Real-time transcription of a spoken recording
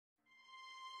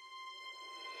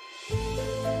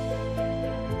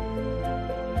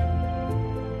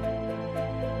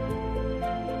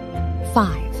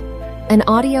5. An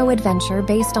audio adventure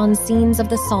based on scenes of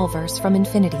the Solverse from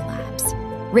Infinity Labs,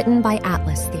 written by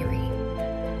Atlas Theory.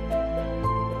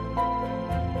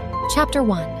 Chapter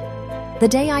 1. The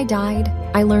day I died,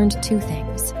 I learned 2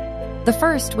 things. The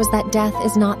first was that death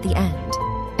is not the end,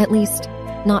 at least,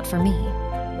 not for me.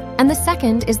 And the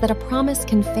second is that a promise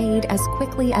can fade as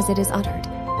quickly as it is uttered.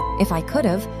 If I could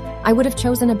have, I would have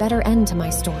chosen a better end to my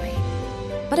story.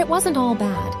 But it wasn't all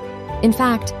bad. In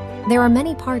fact, there are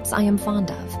many parts I am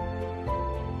fond of.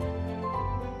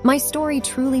 My story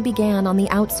truly began on the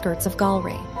outskirts of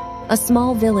Galway, a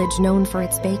small village known for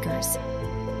its bakers.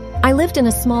 I lived in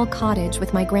a small cottage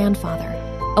with my grandfather,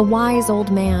 a wise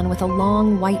old man with a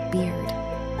long white beard.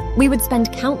 We would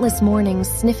spend countless mornings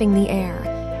sniffing the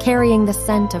air, carrying the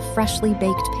scent of freshly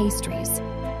baked pastries.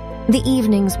 The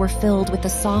evenings were filled with the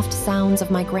soft sounds of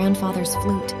my grandfather's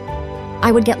flute.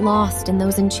 I would get lost in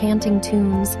those enchanting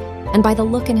tunes, and by the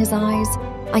look in his eyes,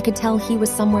 I could tell he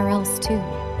was somewhere else too.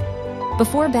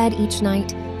 Before bed each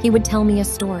night, he would tell me a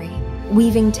story,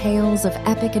 weaving tales of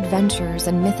epic adventures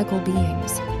and mythical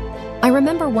beings. I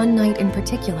remember one night in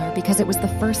particular because it was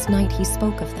the first night he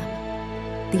spoke of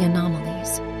them, the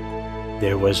anomalies.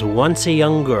 There was once a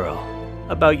young girl,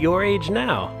 about your age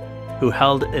now, who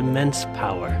held immense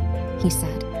power, he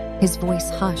said, his voice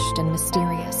hushed and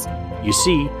mysterious. You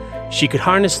see, she could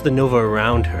harness the nova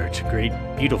around her to create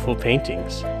beautiful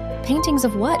paintings. Paintings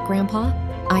of what, Grandpa?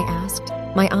 I asked,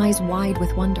 my eyes wide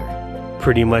with wonder.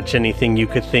 Pretty much anything you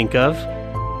could think of.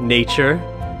 Nature,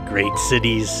 great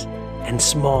cities, and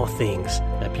small things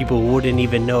that people wouldn't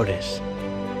even notice.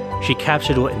 She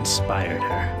captured what inspired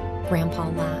her. Grandpa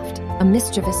laughed, a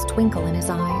mischievous twinkle in his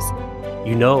eyes.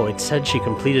 You know, it said she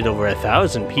completed over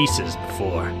 1,000 pieces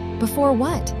before. Before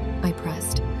what? I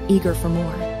pressed, eager for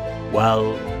more.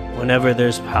 Well, whenever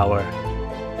there's power,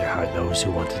 there are those who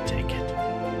want to take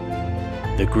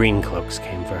it. The Green Cloaks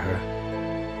came for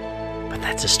her. But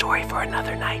that's a story for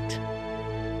another night.